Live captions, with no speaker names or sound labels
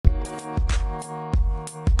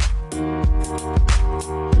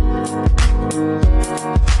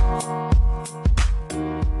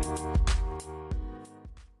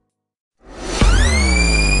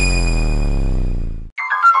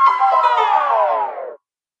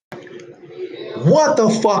What the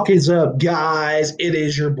fuck is up, guys? It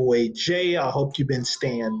is your boy Jay. I hope you've been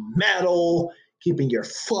staying metal, keeping your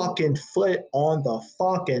fucking foot on the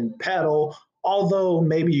fucking pedal. Although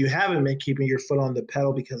maybe you haven't been keeping your foot on the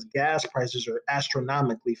pedal because gas prices are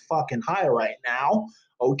astronomically fucking high right now.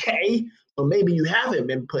 Okay? So maybe you haven't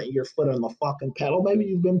been putting your foot on the fucking pedal. Maybe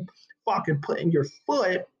you've been fucking putting your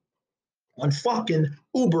foot on fucking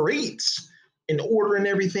Uber Eats and ordering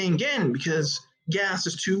everything in because gas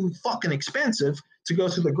is too fucking expensive to go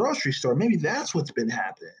to the grocery store. Maybe that's what's been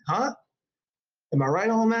happening, huh? Am I right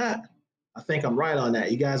on that? I think I'm right on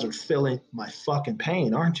that. You guys are feeling my fucking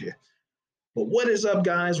pain, aren't you? But what is up,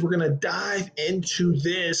 guys? We're going to dive into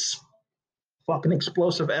this fucking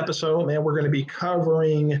explosive episode, man. We're going to be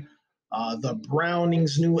covering the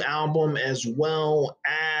Browning's new album as well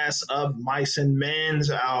as of Mice and Men's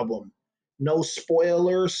album. No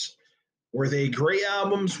spoilers. Were they great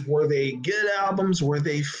albums? Were they good albums? Were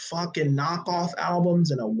they fucking knockoff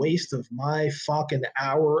albums and a waste of my fucking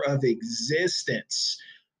hour of existence?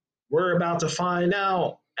 We're about to find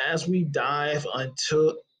out as we dive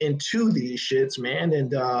into these shits, man.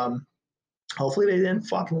 And hopefully they didn't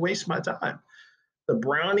fucking waste my time. The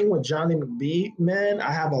Browning with Johnny McBee, man,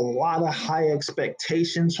 I have a lot of high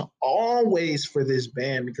expectations always for this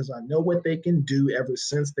band because I know what they can do ever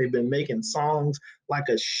since they've been making songs like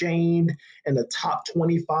Ashamed and the top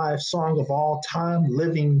 25 song of all time,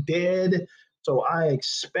 Living Dead. So I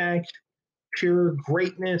expect pure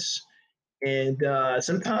greatness. And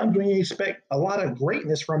sometimes when you expect a lot of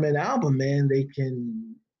greatness from an album, man, they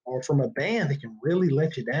can, or from a band, they can really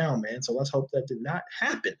let you down, man. So let's hope that did not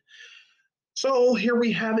happen. So here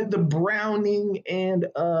we have it, the Browning End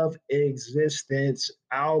of Existence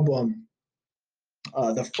album.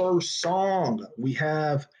 The first song we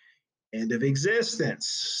have End of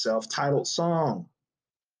Existence, self-titled song.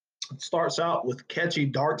 It starts out with catchy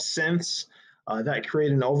dark synths that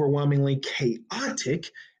create an overwhelmingly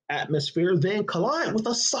chaotic atmosphere, then collide with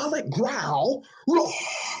a solid growl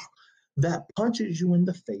that punches you in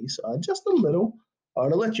the face just a little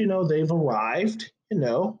to let you know they've arrived, and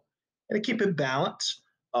to keep it balanced.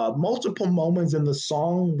 Multiple moments in the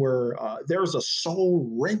song where there's a soul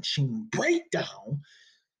wrenching breakdown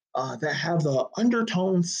that have the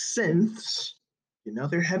undertone synths,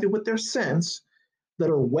 they're heavy with their synths, that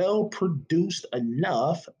are well produced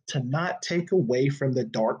enough to not take away from the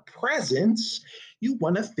dark presence you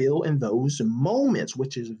want to feel in those moments,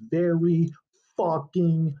 which is very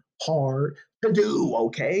fucking hard to do,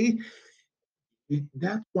 okay?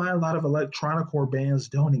 That's why a lot of electronic bands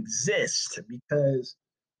don't exist because,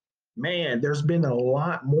 man, there's been a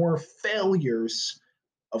lot more failures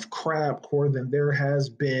of crabcore than there has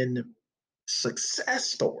been success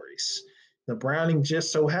stories. The Browning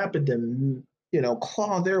just so happened to,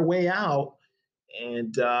 claw their way out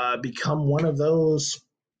and become one of those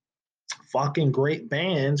fucking great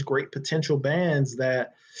bands, great potential bands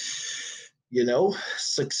that,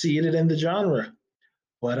 succeeded in the genre.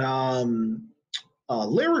 But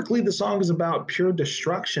lyrically, the song is about pure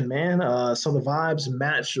destruction, man. So the vibes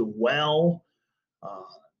match well. Uh,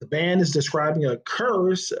 the band is describing a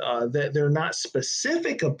curse that they're not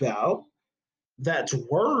specific about that's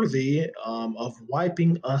worthy of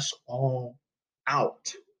wiping us all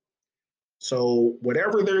out. So,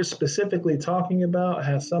 whatever they're specifically talking about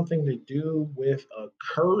has something to do with a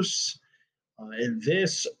curse. And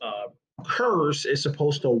this curse is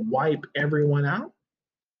supposed to wipe everyone out.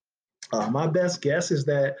 My best guess is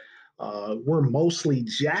that we're mostly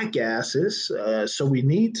jackasses, so we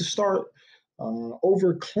need to start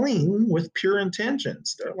over clean with pure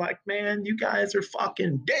intentions. They're like, man, you guys are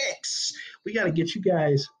fucking dicks. We got to get you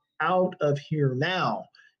guys out of here now.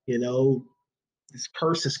 You know, this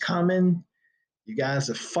curse is coming. You guys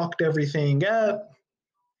have fucked everything up.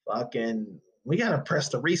 Fucking, we got to press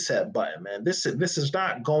the reset button, man. This is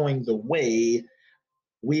not going the way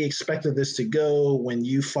we expected this to go when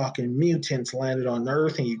you fucking mutants landed on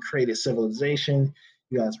Earth and you created civilization.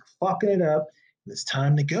 You guys are fucking it up. And it's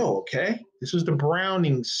time to go, okay? This is the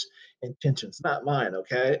Browning's intentions, not mine,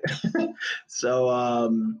 okay? So,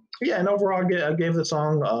 yeah, and overall, I gave the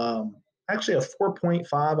song actually a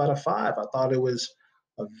 4.5 out of 5. I thought it was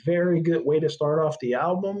a very good way to start off the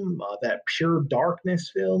album, that pure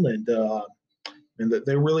darkness feel, and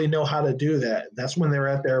they really know how to do that. That's when they're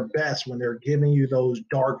at their best, when they're giving you those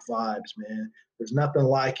dark vibes, man. There's nothing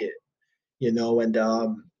like it,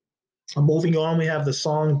 And moving on, we have the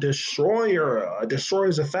song Destroyer. Destroyer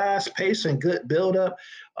is a fast pace and good build up.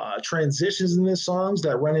 Transitions in this songs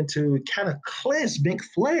that run into cataclysmic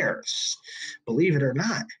flares, believe it or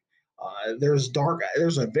not. There's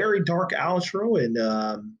a very dark outro,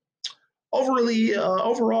 and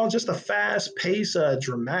overall, just a fast paced,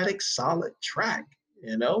 dramatic, solid track.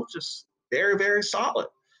 Just very, very solid.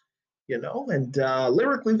 And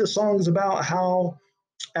lyrically, the song is about how,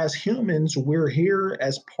 as humans, we're here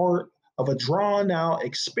as part of a drawn out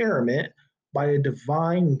experiment by a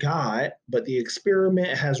divine God, but the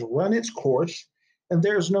experiment has run its course and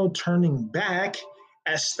there's no turning back.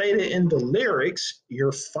 As stated in the lyrics,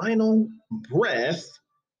 your final breath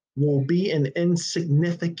will be an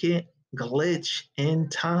insignificant glitch in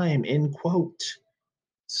time, end quote.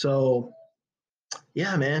 So,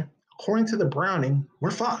 yeah, man, according to the Browning,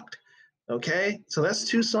 we're fucked. Okay, so that's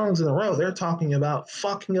two songs in a row. They're talking about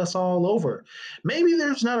fucking us all over. Maybe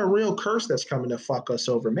there's not a real curse that's coming to fuck us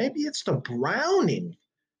over. Maybe it's the Browning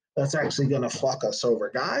that's actually going to fuck us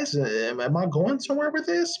over, guys. Am I going somewhere with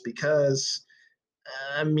this? Because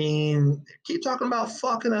I mean, keep talking about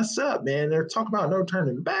fucking us up, man. They're talking about no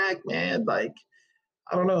turning back, man. Like,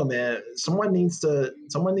 I don't know, man. Someone needs to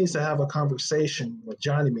have a conversation with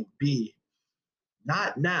Johnny McBee.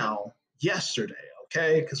 Not now, yesterday,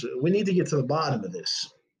 okay? Because we need to get to the bottom of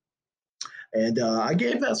this. And I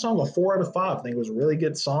gave that song a 4 out of 5. I think it was a really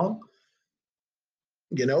good song.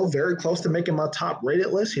 Very close to making my top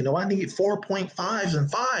rated list. I need 4.5s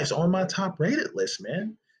and 5s on my top rated list,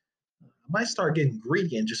 man. I might start getting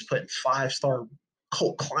greedy and just putting 5-star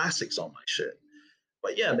cult classics on my shit.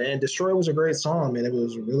 But yeah, man, Destroy was a great song, man. It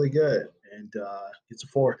was really good. And it's a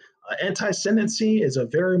 4. Anti-Sentency is a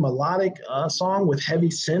very melodic song with heavy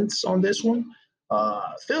synths on this one.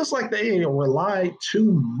 Feels like they rely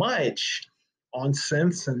too much on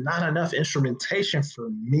synths and not enough instrumentation for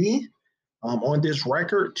me on this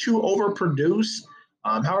record. Too overproduced.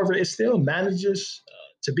 However, it still manages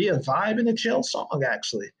to be a vibe and a chill song,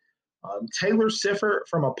 actually. Taylor Sifford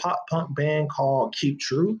from a pop punk band called Keep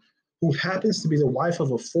True, who happens to be the wife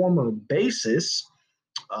of a former bassist,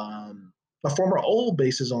 a former old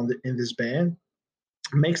bassist in this band,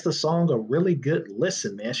 makes the song a really good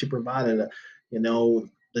listen, man. She provided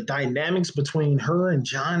the dynamics between her and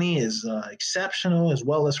Johnny is exceptional, as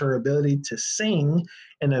well as her ability to sing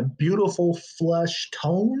in a beautiful flush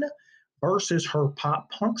tone versus her pop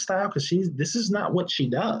punk style, because this is not what she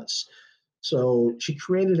does. So she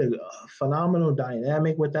created a phenomenal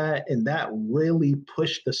dynamic with that, and that really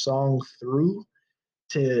pushed the song through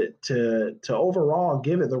to overall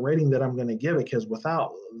give it the rating that I'm going to give it. Because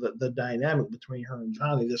without the dynamic between her and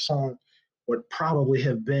Johnny, this song would probably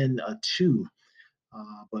have been a 2.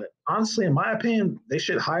 But honestly, in my opinion, they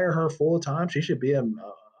should hire her full time. She should be a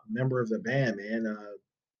member of the band, man.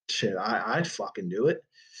 Shit, I'd fucking do it.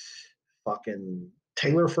 Fucking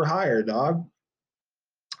Taylor for hire, dog.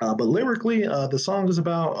 But lyrically, the song is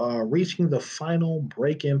about reaching the final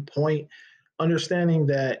break-in point, understanding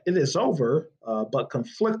that it is over, but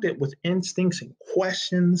conflicted with instincts and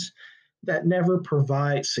questions that never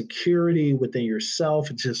provide security within yourself,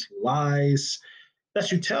 just lies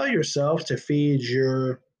that you tell yourself to feed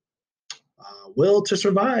your will to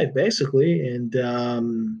survive, basically.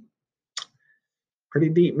 And pretty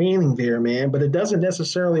deep meaning there, man. But it doesn't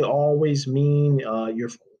necessarily always mean you're,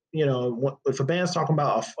 if a band's talking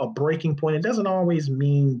about a breaking point, it doesn't always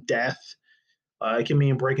mean death. It can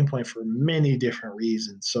mean breaking point for many different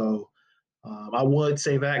reasons. So I would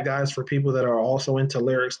say that, guys, for people that are also into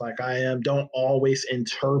lyrics like I am, don't always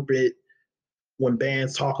interpret when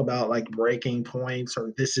bands talk about like breaking points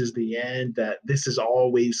or this is the end, that this is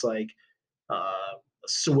always like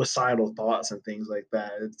suicidal thoughts and things like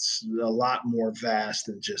that. It's a lot more vast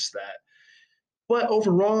than just that. But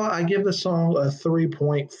overall, I give the song a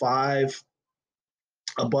 3.5,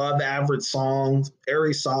 above average song,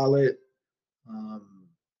 very solid. Um,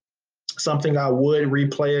 Something I would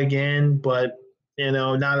replay again, but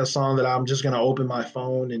not a song that I'm just gonna open my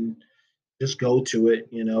phone and just go to it,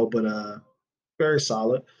 but very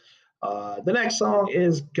solid. The next song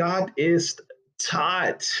is God is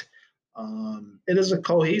Tot. It is a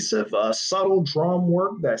cohesive, subtle drum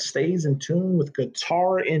work that stays in tune with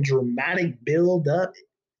guitar and dramatic build up,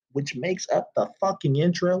 which makes up the fucking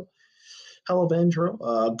intro. Hell of intro.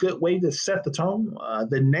 A good way to set the tone.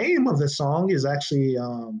 The name of the song is actually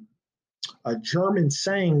a German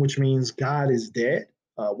saying, which means God is dead,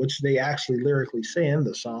 which they actually lyrically say in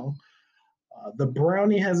the song. The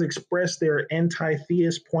Brownie has expressed their anti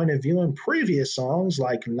theist point of view in previous songs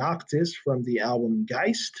like Noctis from the album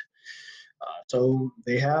Geist. So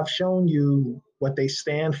they have shown you what they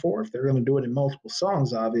stand for, if they're going to do it in multiple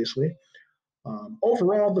songs, obviously.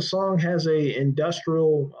 Overall, the song has a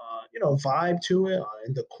industrial, vibe to it,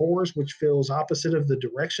 and the chorus, which feels opposite of the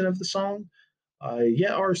direction of the song,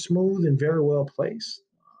 yet are smooth and very well placed.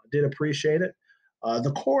 Did appreciate it.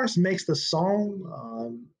 The chorus makes the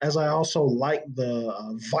song, as I also like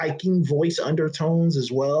the Viking voice undertones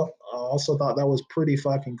as well. I also thought that was pretty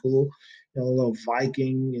fucking cool. You know, a little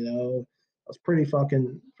Viking, you know, that's pretty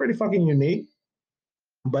fucking unique.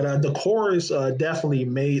 But the chorus definitely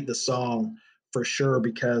made the song for sure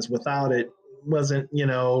because without it, wasn't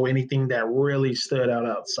anything that really stood out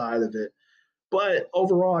outside of it. But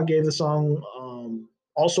overall, I gave the song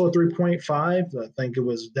also a 3.5. I think it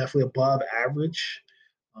was definitely above average,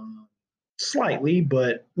 um, slightly,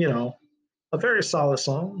 but a very solid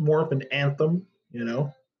song, more of an anthem,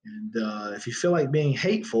 And if you feel like being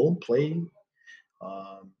hateful, play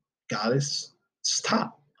um, Goddess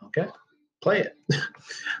Top. Okay, play it.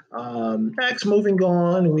 Next, moving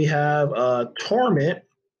on, we have Torment,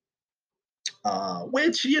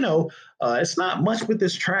 which it's not much with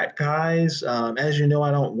this track, guys. As you know,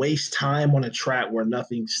 I don't waste time on a track where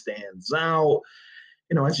nothing stands out.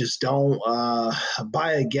 I just don't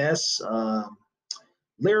buy a guess.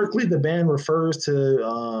 Lyrically, the band refers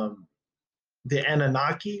to the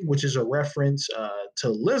Anunnaki, which is a reference to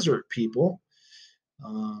lizard people.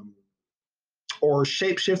 Um, or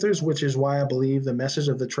shapeshifters, which is why I believe the message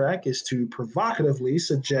of the track is to provocatively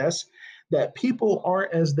suggest that people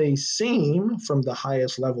aren't as they seem from the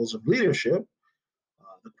highest levels of leadership.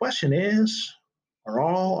 The question is, are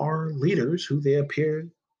all our leaders who they appear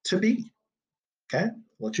to be? Okay, I'll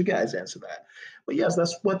let you guys answer that. But yes,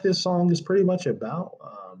 that's what this song is pretty much about.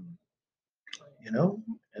 You know,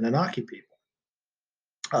 Anunnaki people.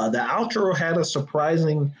 The outro had a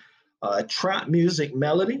surprising trap music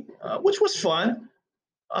melody, which was fun.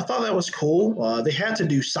 I thought that was cool. They had to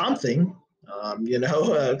do something,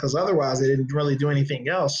 because otherwise they didn't really do anything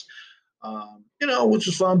else. Which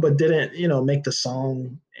was fun, but didn't make the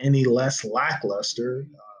song any less lackluster.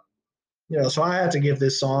 So I had to give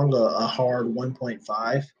this song a hard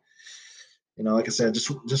 1.5. Like I said,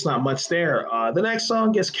 just not much there. The next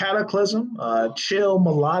song is Cataclysm, chill,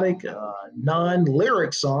 melodic,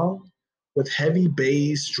 non-lyric song with heavy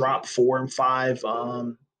bass, drop 4 and 5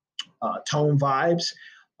 tone vibes,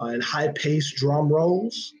 and high-paced drum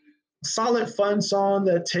rolls. Solid, fun song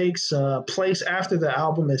that takes place after the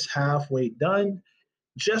album is halfway done,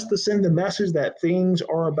 just to send the message that things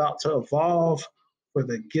are about to evolve for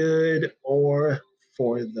the good or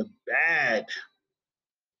for the bad.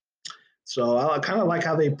 So I kind of like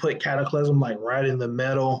how they put Cataclysm like right in the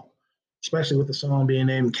middle, especially with the song being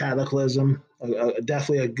named Cataclysm.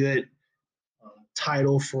 Definitely a good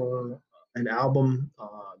title for an album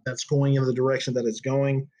that's going in the direction that it's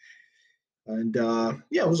going. And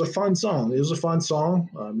yeah, it was a fun song. It was a fun song.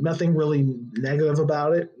 Nothing really negative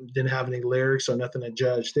about it. Didn't have any lyrics or nothing to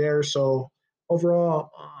judge there. So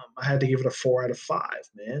overall, I had to give it a 4 out of 5.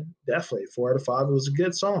 Man, definitely 4 out of 5. It was a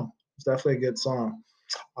good song. It's definitely a good song.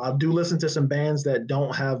 I do listen to some bands that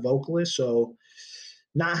don't have vocalists, so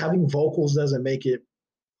not having vocals doesn't make it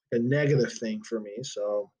a negative thing for me.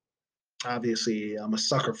 So obviously, I'm a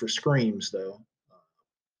sucker for screams, though.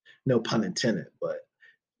 No pun intended, but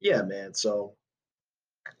yeah, man. So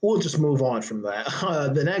we'll just move on from that.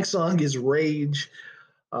 The next song is Rage.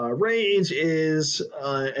 Rage is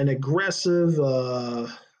an aggressive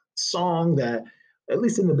song that, at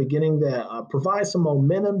least in the beginning, that provides some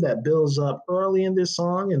momentum that builds up early in this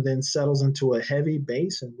song and then settles into a heavy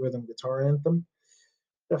bass and rhythm guitar anthem.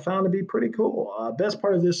 I found to be pretty cool. Best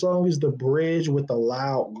part of this song is the bridge with the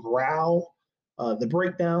loud growl. The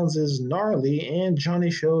breakdowns is gnarly, and Johnny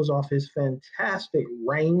shows off his fantastic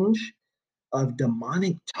range of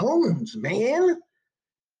demonic tones, man.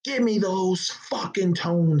 Give me those fucking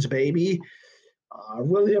tones, baby. I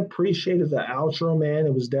really appreciated the outro, man.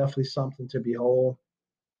 It was definitely something to behold.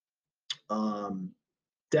 Um,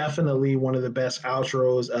 Definitely one of the best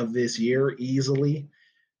outros of this year, easily.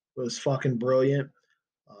 It was fucking brilliant.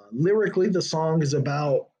 Lyrically, the song is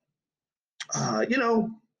about, uh, you know,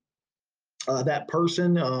 that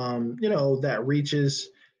person, that reaches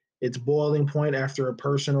its boiling point after a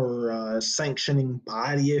person or sanctioning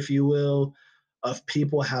body, if you will, of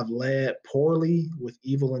people have led poorly with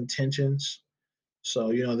evil intentions.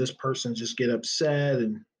 So, this person just get upset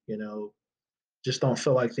and, just don't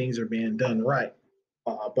feel like things are being done right.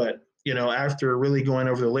 But, after really going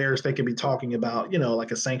over the lyrics, they could be talking about,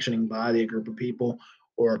 like a sanctioning body, a group of people,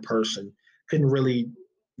 or a person. Couldn't really,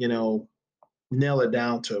 you know, nail it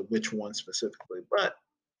down to which one specifically, but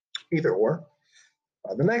either or.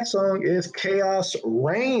 The next song is Chaos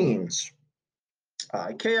Reigns.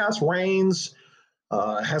 Chaos Reigns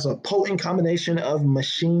has a potent combination of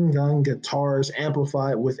machine gun guitars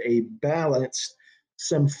amplified with a balanced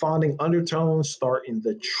symphonic undertone starting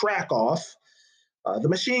the track off. The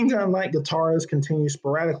machine gun-like guitars continue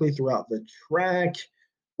sporadically throughout the track,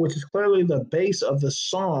 which is clearly the base of the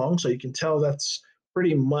song. So you can tell that's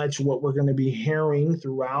pretty much what we're going to be hearing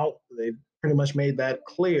throughout. They pretty much made that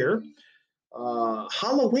clear.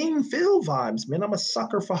 Halloween feel vibes, man. I'm a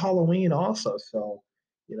sucker for Halloween also. So,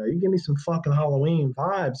 you give me some fucking Halloween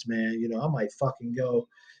vibes, man. I might fucking go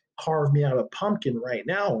carve me out a pumpkin right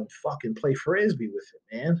now and fucking play frisbee with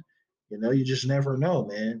it, man. You just never know,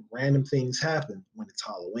 man. Random things happen when it's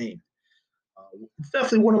Halloween. It's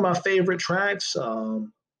definitely one of my favorite tracks.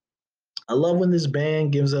 I love when this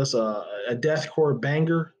band gives us a deathcore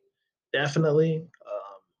banger. Definitely,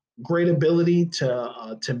 great ability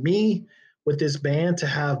to me with this band to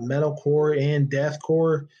have metalcore and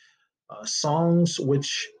deathcore songs,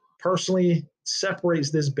 which personally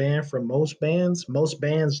separates this band from most bands. Most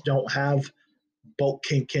bands don't have both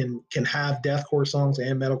can have deathcore songs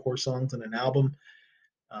and metalcore songs in an album.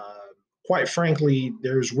 Uh, Quite frankly,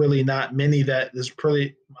 there's really not many that there's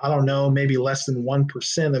pretty, I don't know, maybe less than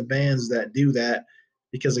 1% of bands that do that.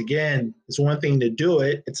 Because again, it's one thing to do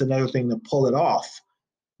it, it's another thing to pull it off.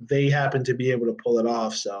 They happen to be able to pull it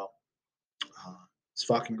off. So uh, it's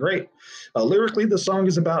fucking great. Lyrically, the song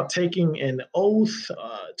is about taking an oath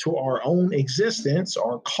to our own existence,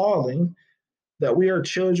 our calling, that we are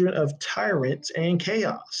children of tyrants and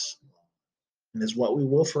chaos, and is what we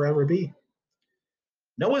will forever be.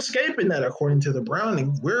 No escaping that, according to the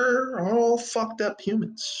Browning. We're all fucked up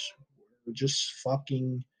humans. We're just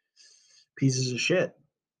fucking pieces of shit.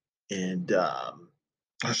 And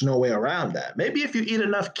there's no way around that. Maybe if you eat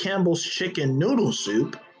enough Campbell's chicken noodle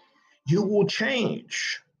soup, you will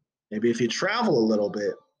change. Maybe if you travel a little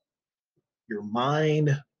bit, your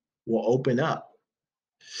mind will open up.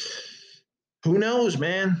 Who knows,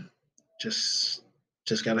 man? Just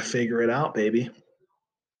just got to figure it out, baby.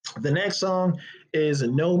 The next song is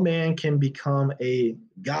No Man Can Become a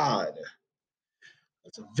God.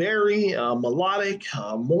 It's a very melodic,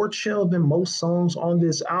 more chill than most songs on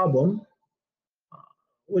this album,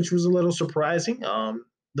 which was a little surprising.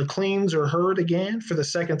 The cleans are heard again for the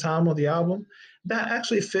second time on the album. That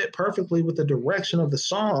actually fit perfectly with the direction of the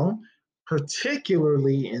song,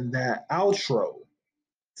 particularly in that outro.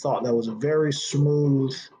 Thought that was a very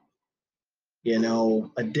smooth,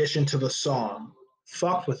 addition to the song.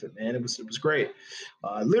 Fucked with it, man. It was great.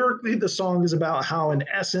 Lyrically, the song is about how, in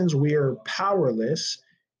essence, we are powerless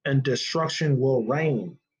and destruction will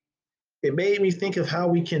reign. It made me think of how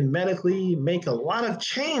we can medically make a lot of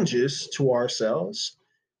changes to ourselves,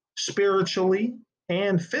 spiritually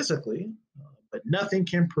and physically, but nothing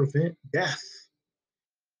can prevent death.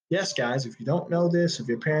 Yes, guys, if you don't know this, if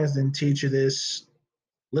your parents didn't teach you this,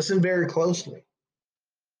 listen very closely.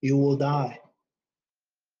 You will die.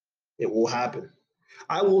 It will happen.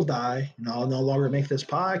 I will die and I'll no longer make this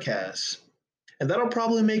podcast. And that'll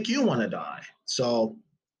probably make you want to die. So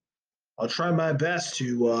I'll try my best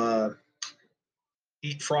to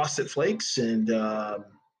eat frosted flakes and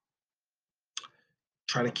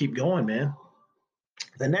try to keep going, man.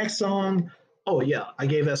 The next song, oh yeah, I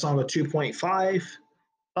gave that song a 2.5.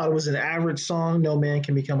 Thought it was an average song. No Man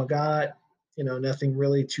Can Become a God. Nothing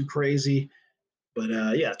really too crazy. But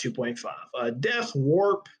yeah, 2.5. Death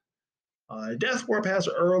Warp. Death Warp has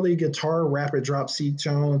early guitar rapid drop C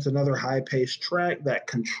tones, another high paced track that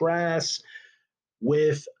contrasts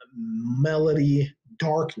with melody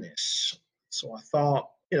darkness. So I thought,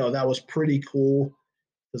 that was pretty cool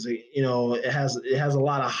because it has a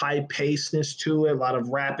lot of high pacedness to it, a lot of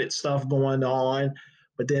rapid stuff going on,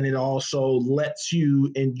 but then it also lets you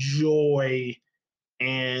enjoy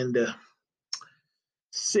and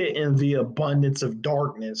sit in the abundance of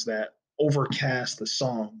darkness that overcast the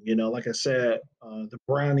song. Like I said, the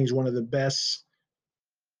Brownies one of the best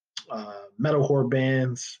metalcore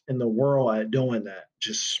bands in the world at doing that,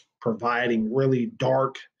 just providing really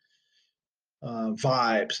dark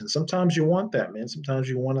vibes. And sometimes you want that, man. Sometimes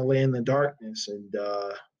you want to lay in the darkness, and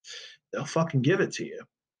they'll fucking give it to you.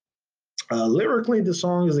 Lyrically, the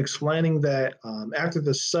song is explaining that after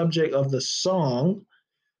the subject of the song,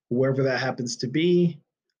 whoever that happens to be,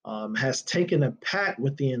 has taken a pact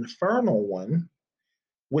with the Infernal One,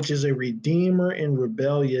 which is a redeemer and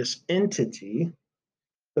rebellious entity,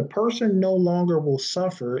 the person no longer will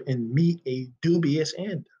suffer and meet a dubious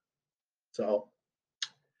end. So,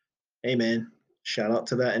 hey man, shout out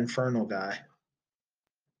to that Infernal guy.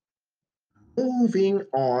 Moving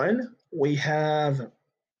on, we have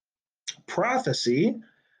Prophecy,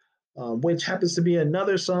 which happens to be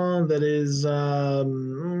another song that is,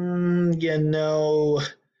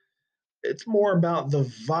 it's more about the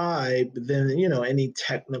vibe than any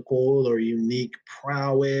technical or unique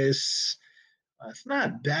prowess. It's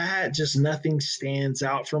not bad, just nothing stands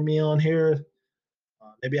out for me on here.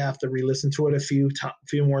 Maybe I have to re-listen to it few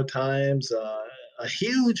more times. A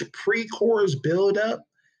huge pre-chorus build up,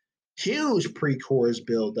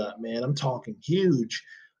 man. I'm talking huge.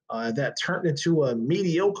 That turned into a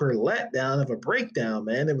mediocre letdown of a breakdown,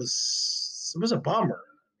 man. It was a bummer.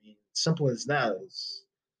 I mean, simple as that. It was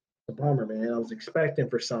a bummer, man. I was expecting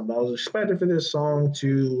for something. I was expecting for this song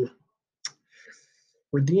to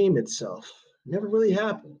redeem itself. Never really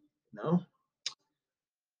happened, you know?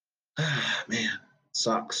 Man,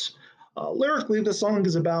 sucks. Lyrically, the song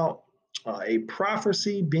is about a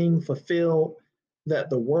prophecy being fulfilled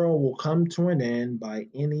that the world will come to an end by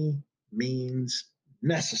any means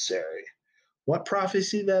necessary. What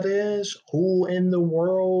prophecy that is, who in the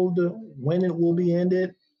world, when it will be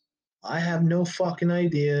ended, I have no fucking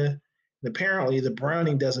idea. And apparently, the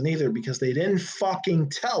Browning doesn't either because they didn't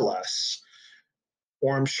fucking tell us,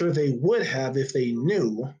 or I'm sure they would have if they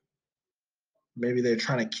knew. Maybe they're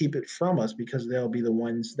trying to keep it from us because they'll be the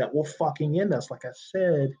ones that will fucking end us, like I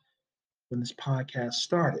said when this podcast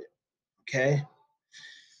started. Okay?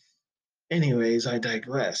 Anyways, I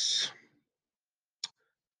digress.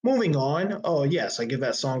 Moving on. Oh, yes, I give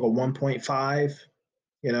that song a 1.5.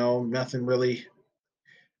 Nothing really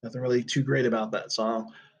too great about that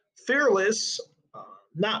song. Fearless, uh,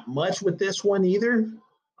 not much with this one either,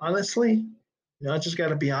 honestly. I just got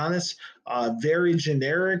to be honest. Very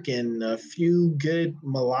generic and a few good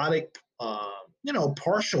melodic,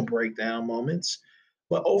 partial breakdown moments.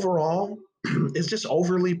 But overall, it's just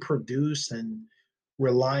overly produced and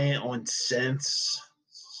reliant on synths.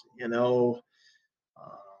 You know,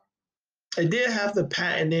 it did have the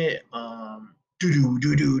patented do do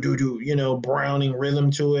do do do do, Browning rhythm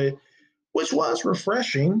to it, which was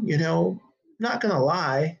refreshing. Not gonna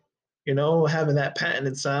lie, having that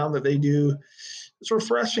patented sound that they do, it's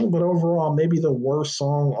refreshing. But overall, maybe the worst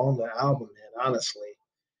song on the album, man. Honestly,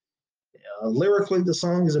 lyrically, the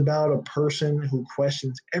song is about a person who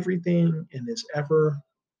questions everything and is ever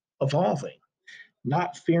evolving,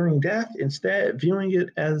 not fearing death, instead viewing it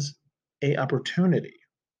as a opportunity.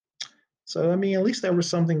 So I mean, at least there was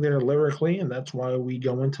something there lyrically, and that's why we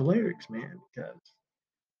go into lyrics, man, because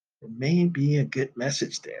it may be a good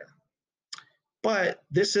message there. But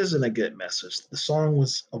this isn't a good message. The song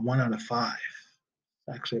was a 1 out of 5.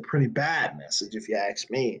 Actually, a pretty bad message, if you ask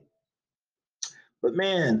me. But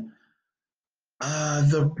man,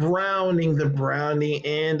 the Browning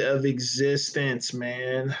end of existence,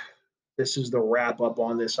 man. This is the wrap up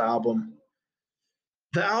on this album.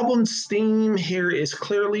 The album's theme here is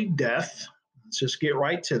clearly death. Let's just get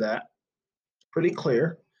right to that. Pretty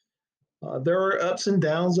clear. There are ups and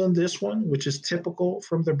downs on this one, which is typical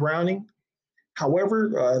from the Browning.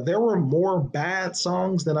 However, there were more bad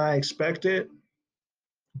songs than I expected.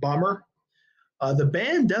 Bummer. The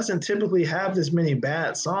band doesn't typically have this many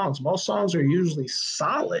bad songs. Most songs are usually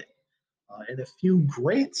solid and a few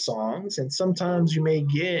great songs, and sometimes you may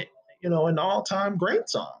get, an all-time great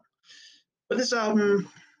song. But this album,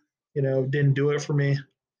 didn't do it for me.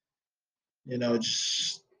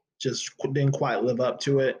 Just didn't quite live up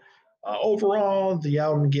to it. Overall, the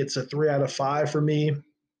album gets a 3 out of 5 for me.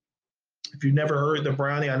 If you've never heard the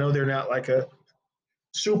Brownie, I know they're not like a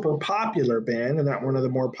super popular band. They're not one of the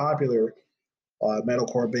more popular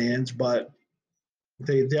metalcore bands, but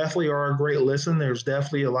they definitely are a great listen. There's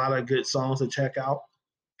definitely a lot of good songs to check out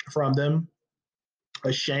from them.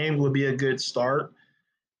 Ashamed would be a good start.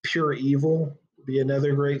 Pure Evil would be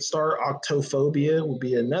another great start. Octophobia would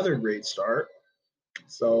be another great start.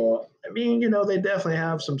 So I mean, they definitely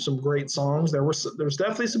have some great songs. There's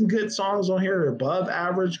definitely some good songs on here, above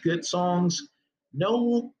average good songs.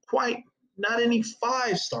 No, quite not any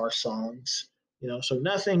 5-star songs. So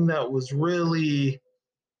nothing that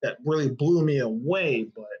really blew me away.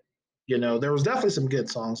 But there was definitely some good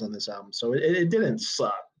songs on this album. So it didn't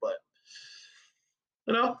suck, but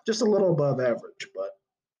just a little above average. But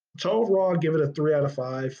so overall, I'll give it a 3 out of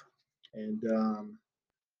 5. And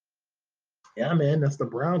yeah, man, that's the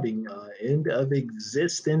Browning end of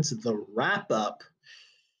existence, the wrap up.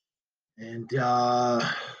 And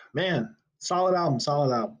man, solid album,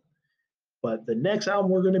 solid album. But the next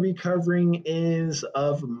album we're going to be covering is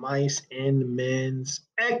Of Mice and Men's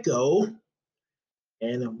Echo.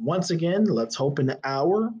 And once again, let's hope an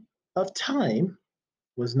hour of time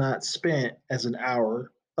was not spent as an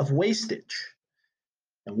hour of wastage.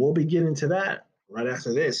 And we'll be getting to that right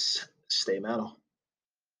after this. Stay metal.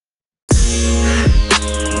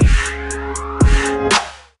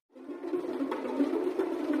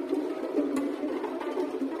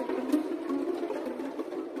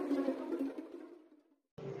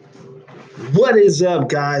 What is up,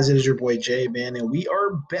 guys? It is your boy Jay, man, and we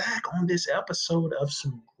are back on this episode of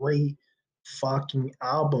some great fucking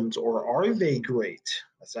albums, or are they great?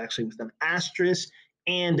 That's actually with an asterisk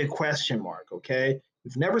and a question mark, okay?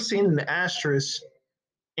 If you've never seen an asterisk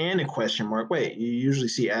and a question mark, wait, you usually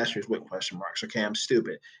see asterisks with question marks, okay? I'm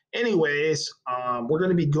stupid. Anyways, we're going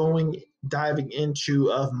to be diving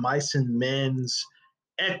into Of Mice and Men's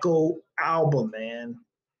Echo album, man.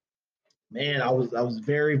 Man, I was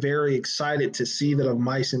very very excited to see that Of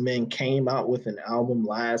Mice and Men came out with an album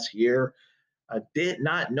last year. I did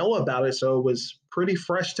not know about it, so it was pretty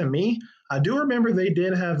fresh to me. I do remember they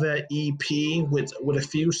did have that EP with a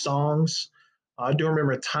few songs. I do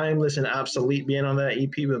remember Timeless and Obsolete being on that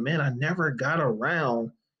EP, but man, I never got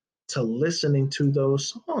around to listening to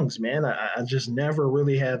those songs, man. I just never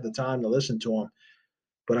really had the time to listen to them,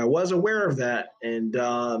 but I was aware of that, and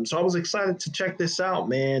so I was excited to check this out,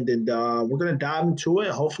 man. And we're gonna dive into it.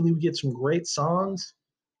 Hopefully, we get some great songs.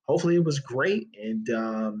 Hopefully, it was great, and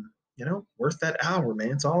worth that hour,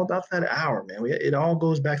 man. It's all about that hour, man. It all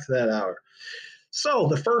goes back to that hour. So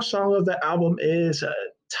the first song of the album is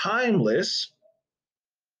 "Timeless."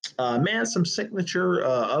 Man, some signature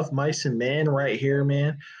Of Mice and Men right here,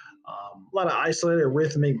 man. A lot of isolated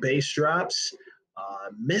rhythmic bass drops,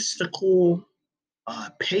 mystical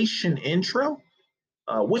patient intro,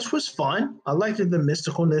 which was fun. I liked the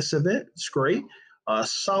mysticalness of it. It's great.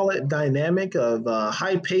 Solid dynamic of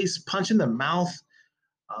high pace, punch in the mouth.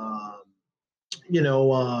 Um, you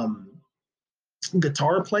know,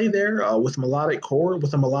 guitar play there with a melodic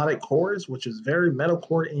chorus, which is very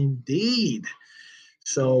metalcore indeed.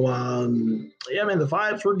 So yeah, man, the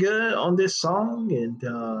vibes were good on this song, and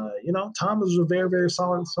Tom was a very very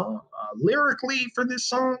solid song. Lyrically for this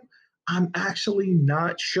song, I'm actually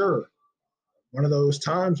not sure. One of those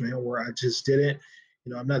times, man, where I just didn't,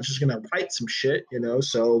 I'm not just gonna write some shit,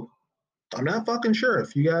 So I'm not fucking sure.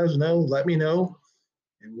 If you guys know, let me know,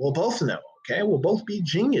 and we'll both know. Okay, we'll both be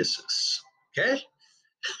geniuses. Okay,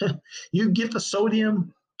 you get the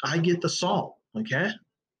sodium, I get the salt. Okay,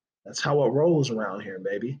 that's how it rolls around here,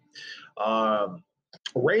 baby. Um,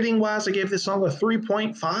 Rating wise, I gave this song a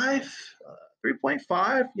 3.5.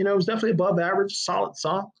 3.5, it was definitely above average, solid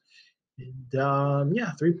song. And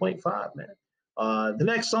yeah, 3.5, man. The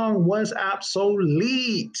next song was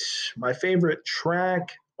Obsolete, my favorite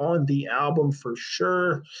track on the album for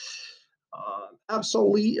sure.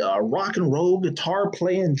 Obsolete rock and roll guitar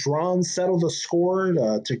playing drums settle the score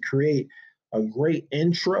to create a great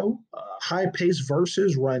intro. High paced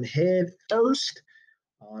verses run head first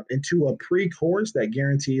into a pre chorus that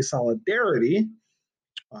guarantees solidarity.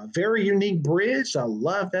 Very unique bridge. I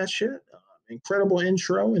love that shit. Incredible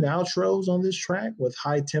intro and outros on this track with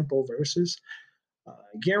high tempo verses.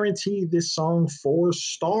 Guarantee this song 4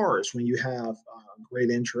 stars when you have a great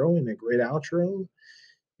intro and a great outro.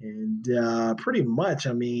 And pretty much,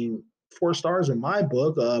 I mean, 4 stars in my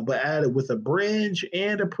book, but added with a bridge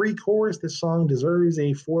and a pre chorus, this song deserves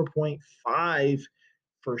a 4.5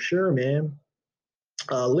 for sure, man.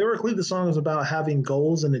 Lyrically, the song is about having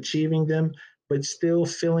goals and achieving them, but still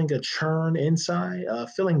feeling a churn inside,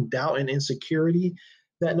 feeling doubt and insecurity.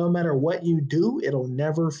 That no matter what you do, it'll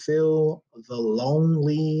never fill the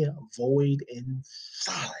lonely void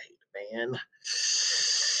inside, man.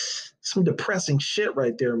 Some depressing shit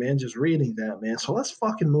right there, man. Just reading that, man. So let's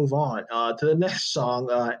fucking move on to the next song,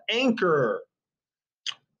 Anchor.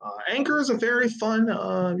 Anchor is a very fun,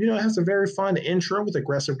 it has a very fun intro with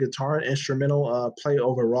aggressive guitar and instrumental play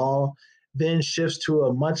overall, then shifts to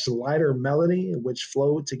a much lighter melody, which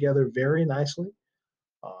flowed together very nicely.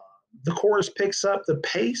 Uh, the chorus picks up the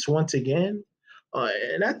pace once again.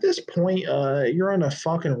 And at this point, you're on a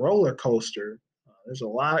fucking roller coaster. There's a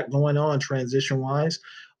lot going on transition wise.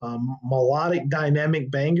 Melodic dynamic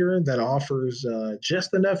banger that offers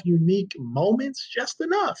just enough unique moments, just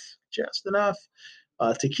enough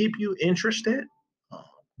to keep you interested. Uh,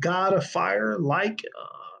 God of Fire,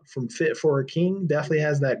 from Fit for a King, definitely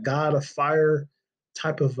has that God of Fire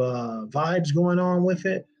type of vibes going on with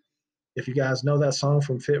it. If you guys know that song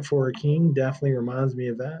from Fit for a King, definitely reminds me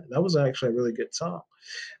of that. That was actually a really good song.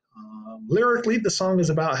 Lyrically, the song is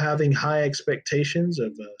about having high expectations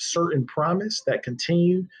of a certain promise that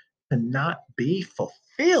continue to not be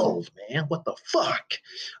fulfilled, man. What the fuck?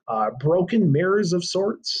 Broken mirrors of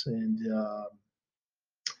sorts. And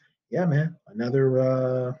yeah, man,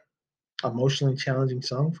 another emotionally challenging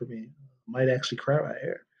song for me. Might actually cry right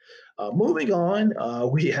here. Moving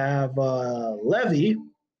on, we have Levy.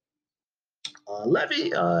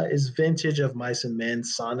 Levy is vintage Of Mice and Men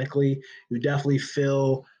sonically. You definitely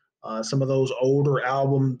feel some of those older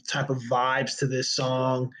album type of vibes to this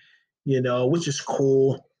song, which is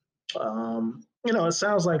cool. It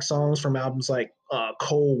sounds like songs from albums like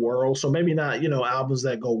Cold World. So maybe not, albums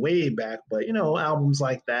that go way back, but, albums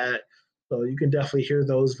like that. So you can definitely hear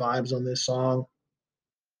those vibes on this song.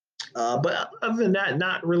 But other than that,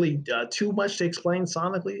 not really too much to explain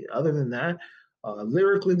sonically. Other than that,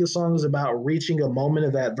 lyrically, the song is about reaching a moment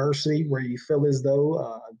of adversity where you feel as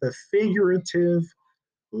though the figurative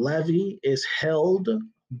levee is held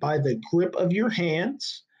by the grip of your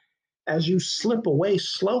hands as you slip away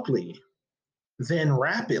slowly, then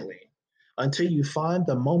rapidly, until you find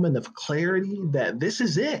the moment of clarity that this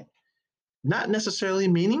is it. Not necessarily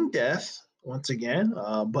meaning death, once again,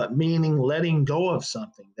 but meaning letting go of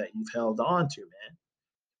something that you've held on to, man.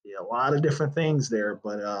 Yeah, a lot of different things there,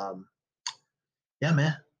 but yeah,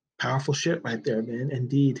 man, powerful shit right there, man.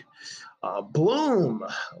 Indeed. Bloom,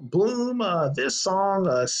 Bloom. This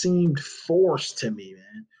song seemed forced to me,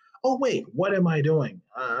 man. Oh wait, what am I doing?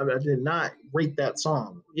 I did not rate that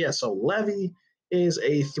song. Yeah, so Levy is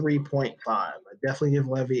a 3.5. I definitely give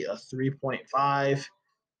Levy a 3.5.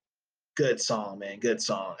 Good song, man. Good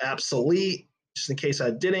song. Obsolete. Just in case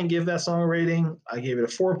I didn't give that song a rating, I gave it a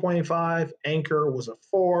 4.5. Anchor was a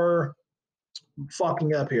 4.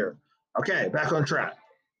 Fucking up here. Okay, back on track.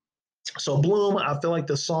 So Bloom, I feel like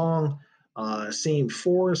the song seemed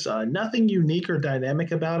forced. Nothing unique or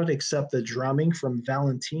dynamic about it except the drumming from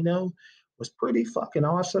Valentino was pretty fucking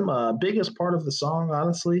awesome. Biggest part of the song,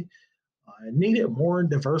 honestly. It needed more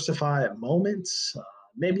diversified moments.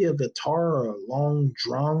 Maybe a guitar or a long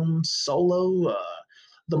drum solo.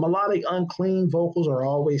 The melodic, unclean vocals are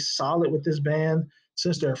always solid with this band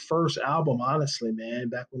since their first album, honestly, man,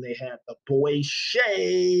 back when they had the boy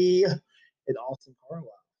Shay and Austin Carlisle.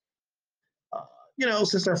 Uh,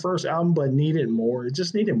 since their first album, but needed more. It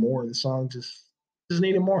just needed more. The song just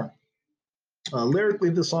needed more. Lyrically,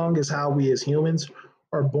 the song is how we as humans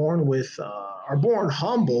are born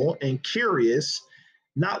humble and curious,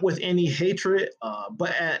 not with any hatred,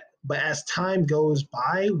 but as time goes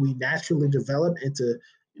by, we naturally develop into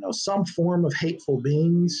some form of hateful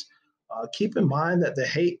beings. Keep in mind that the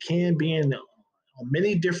hate can be in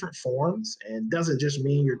many different forms, and doesn't just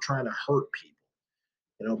mean you're trying to hurt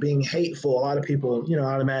people. Being hateful, a lot of people,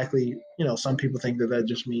 automatically, some people think that that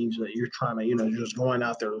just means that you're trying to, you're just going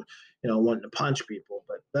out there, wanting to punch people,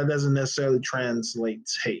 but that doesn't necessarily translate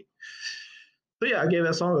to hate. So yeah, I gave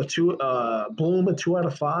that song a Bloom a 2 out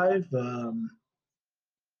of 5.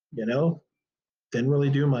 You know, didn't really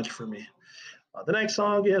do much for me. The next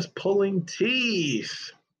song is Pulling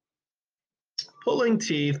Teeth. Pulling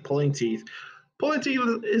Teeth, Pulling Teeth. Pulling Teeth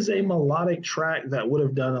is a melodic track that would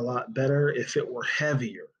have done a lot better if it were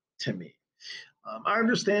heavier to me. I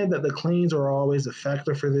understand that the cleans are always a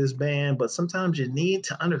factor for this band, but sometimes you need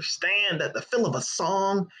to understand that the feel of a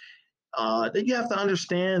song, that you have to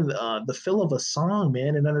understand the feel of a song,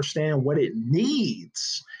 man, and understand what it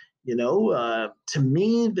needs. To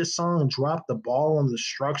me, this song dropped the ball on the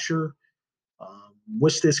structure.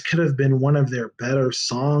 Wish this could have been one of their better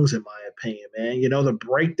songs, in my opinion, man. The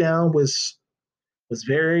breakdown was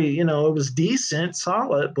very, it was decent,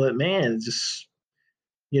 solid, but man, just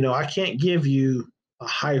I can't give you a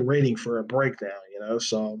high rating for a breakdown,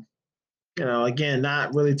 So, again,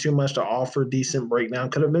 not really too much to offer. Decent breakdown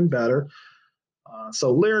could have been better.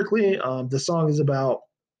 So lyrically, the song is about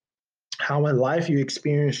how in life you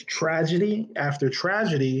experience tragedy after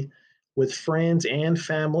tragedy with friends and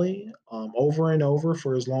family, over and over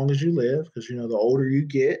for as long as you live. Because the older you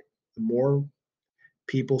get, the more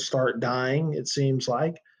people start dying. It seems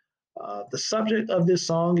like. The subject of this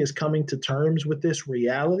song is coming to terms with this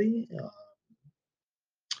reality.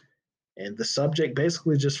 And the subject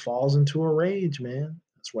basically just falls into a rage, man.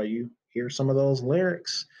 That's why you hear some of those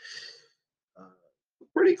lyrics. Uh,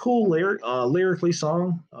 Pretty cool lyrically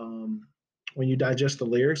song. When you digest the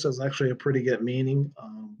lyrics, that's actually a pretty good meaning.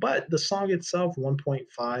 But the song itself,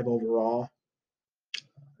 1.5 overall,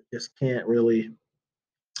 just can't really,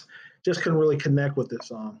 just couldn't really connect with this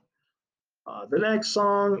song. The next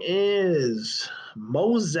song is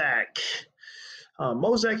Mozak.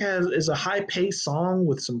 Mozak is a high paced song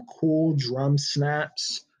with some cool drum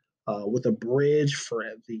snaps, with a bridge for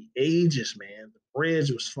the ages, man. The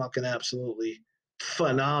bridge was fucking absolutely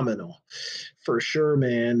phenomenal, for sure,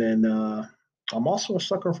 man. And I'm also a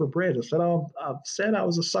sucker for bridge. I've said I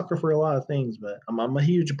was a sucker for a lot of things, but I'm a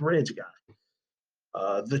huge bridge guy.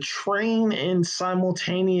 The train and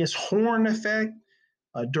simultaneous horn effect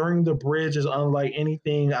during the bridge is unlike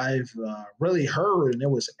anything I've really heard, and it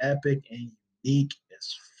was epic and unique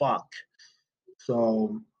as fuck.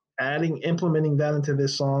 So implementing that into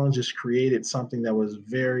this song just created something that was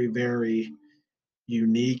very, very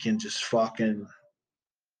unique and just fucking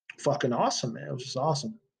awesome, man. It was just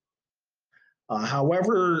awesome.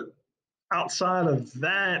 However, outside of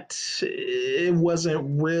that, it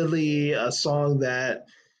wasn't really a song that,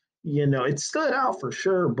 it stood out for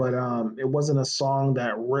sure, but it wasn't a song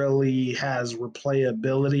that really has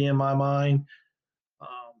replayability in my mind.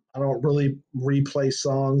 I don't really replay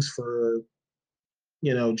songs for,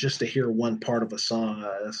 just to hear one part of a song.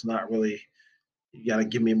 That's not really, you got to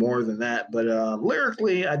give me more than that. But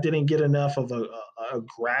lyrically, I didn't get enough of a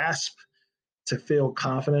grasp to feel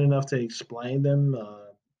confident enough to explain them.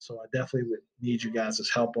 So I definitely would need you guys'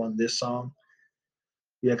 help on this song.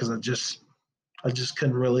 Yeah, because I just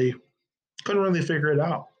couldn't really figure it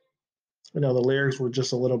out. The lyrics were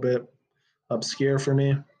just a little bit obscure for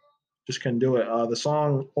me. Just couldn't do it. The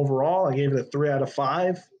song overall, I gave it a 3 out of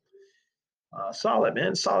 5. Solid,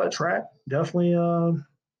 man. Solid track. Definitely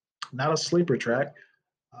not a sleeper track.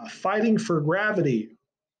 Fighting for Gravity.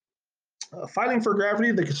 Fighting for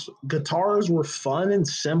Gravity, the guitars were fun and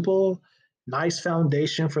simple. Nice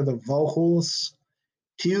foundation for the vocals.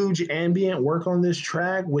 Huge ambient work on this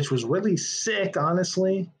track, which was really sick,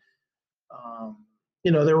 honestly. Um,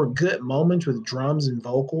 there were good moments with drums and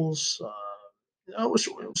vocals. It was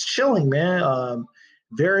chilling, man.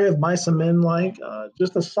 Very of Mice and Men like.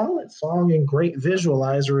 Just a solid song and great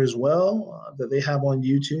visualizer as well that they have on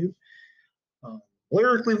YouTube. Uh,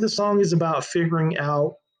 Lyrically, the song is about figuring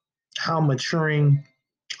out how maturing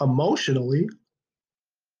emotionally.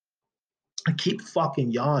 I keep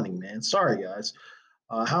fucking yawning, man. Sorry, guys.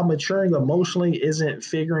 How maturing emotionally isn't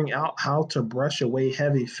figuring out how to brush away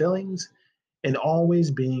heavy feelings and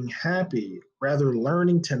always being happy, rather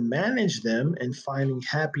learning to manage them and finding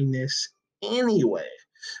happiness anyway.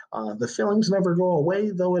 The feelings never go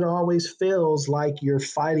away, though it always feels like you're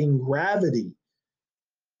fighting gravity.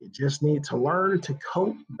 You just need to learn to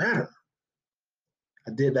cope better.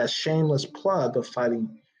 I did that shameless plug of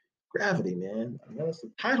fighting gravity, man. I know it's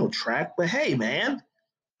the title track, but hey, man,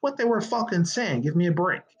 what they were fucking saying. Give me a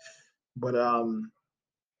break. But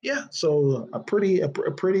yeah. So a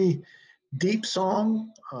pretty deep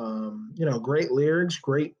song. Great lyrics,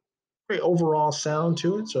 great overall sound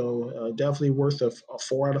to it. So definitely worth a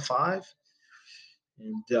 4 out of 5.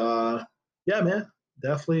 And yeah, man,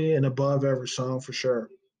 definitely an above average song for sure.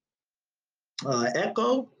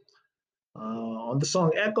 Echo. On the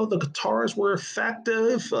song Echo, the guitars were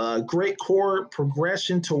effective. Great chord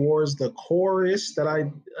progression towards the chorus that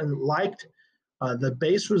I liked. The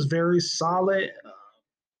bass was very solid.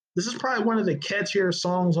 This is probably one of the catchier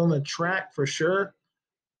songs on the track for sure.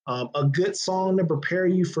 A good song to prepare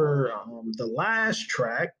you for the last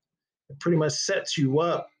track. It pretty much sets you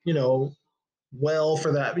up, well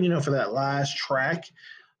for that last track.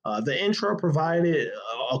 The intro provided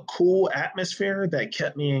a cool atmosphere that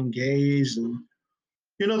kept me engaged, and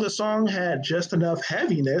the song had just enough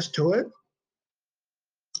heaviness to it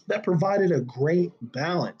that provided a great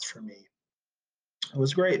balance for me. It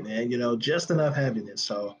was great, man. Just enough heaviness.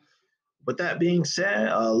 So with that being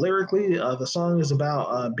said, lyrically, the song is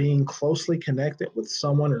about being closely connected with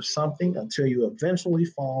someone or something until you eventually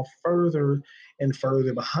fall further and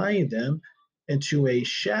further behind them into a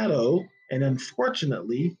shadow. And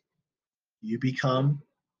unfortunately, you become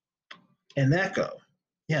an echo.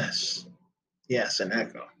 Yes, yes, an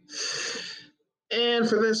echo. And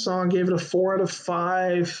for this song, I gave it a 4 out of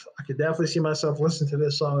 5. I could definitely see myself listening to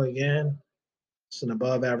this song again. It's an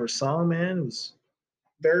above average song, man. It was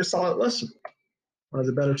very solid listen. One of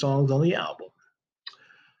the better songs on the album.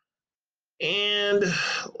 And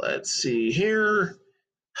let's see here.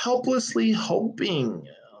 Helplessly Hoping.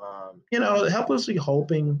 Helplessly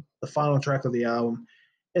Hoping, the final track of the album,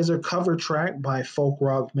 is a cover track by folk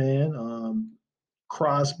rock man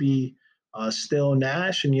Crosby, Still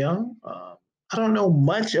Nash and Young. I don't know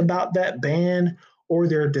much about that band or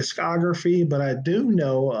their discography, but I do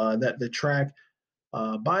know that the track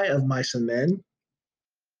by Of Mice and Men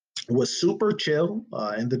was super chill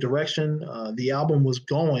in the direction the album was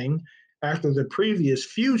going after the previous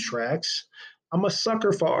few tracks. I'm a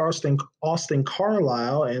sucker for Austin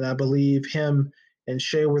Carlisle, and I believe him and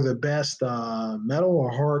Shay were the best metal or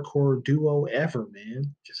hardcore duo ever,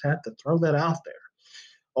 man. Just had to throw that out there.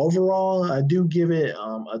 Overall, I do give it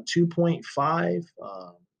a 2.5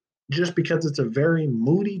 just because it's a very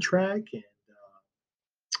moody track and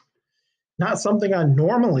not something I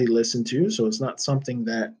normally listen to. So it's not something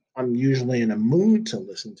that I'm usually in a mood to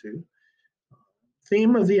listen to.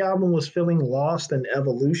 Theme of the album was feeling lost in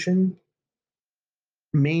evolution,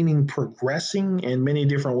 meaning progressing in many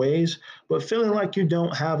different ways, but feeling like you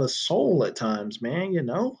don't have a soul at times, man.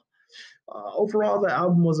 Overall, the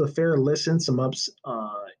album was a fair listen. Some ups,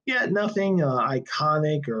 nothing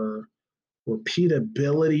iconic or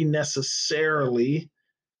repeatability necessarily.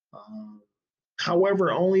 Um,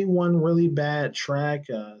 However, only one really bad track.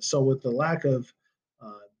 So with the lack of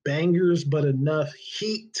bangers, but enough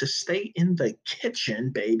heat to stay in the kitchen,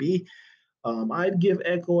 baby, I'd give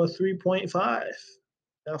Echo a 3.5.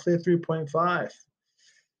 Definitely a 3.5.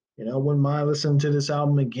 Wouldn't mind listening to this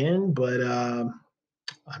album again, but I'm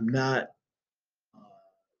not,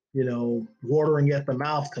 uh, watering at the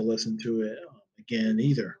mouth to listen to it again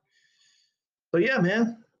either. So yeah,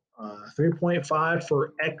 man, 3.5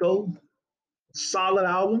 for Echo. Solid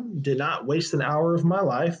album. Did not waste an hour of my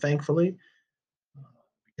life, thankfully,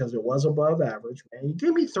 because it was above average. Man, you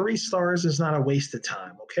give me 3 stars is not a waste of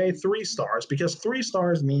time. Okay, 3 stars, because 3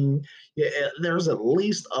 stars mean there's at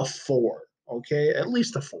least a 4. Okay, at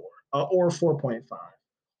least a 4 or 4.5.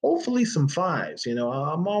 Hopefully some fives.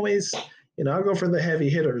 I'm always, I go for the heavy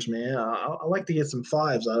hitters, man. I like to get some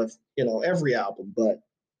fives out of every album, but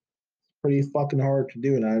pretty fucking hard to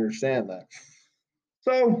do, and I understand that.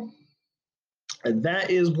 So that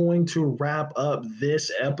is going to wrap up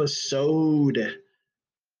this episode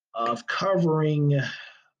of covering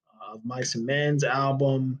Mice and Men's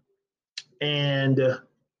album and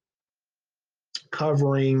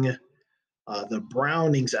covering the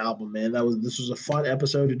Brownings album. Man, this was a fun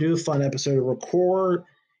episode to do, fun episode to record.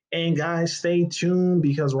 And guys, stay tuned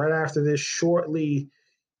because right after this, shortly,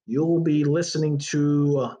 you'll be listening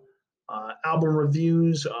to album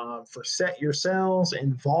reviews for Set Your Sails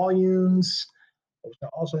and Volumes, which I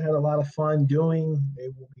also had a lot of fun doing. They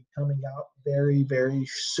will be coming out very, very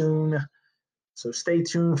soon. So stay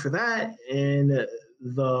tuned for that. And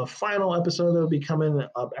the final episode that will be coming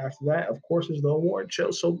up after that, of course, is the award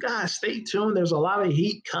show. So, guys, stay tuned. There's a lot of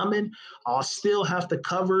heat coming. I'll still have to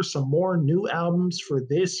cover some more new albums for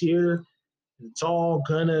this year. It's all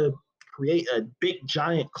going to create a big,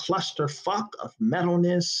 giant clusterfuck of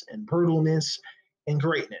metalness and brutalness and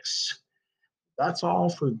greatness. That's all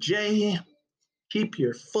for Jay. Keep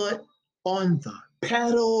your foot on the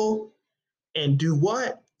pedal and do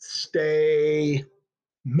what? Stay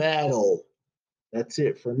metal. That's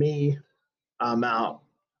it for me. I'm out.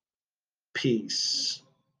 Peace.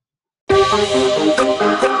 Yay!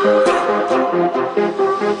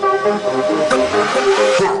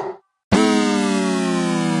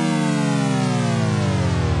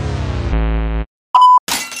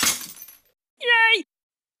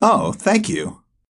 Oh, thank you.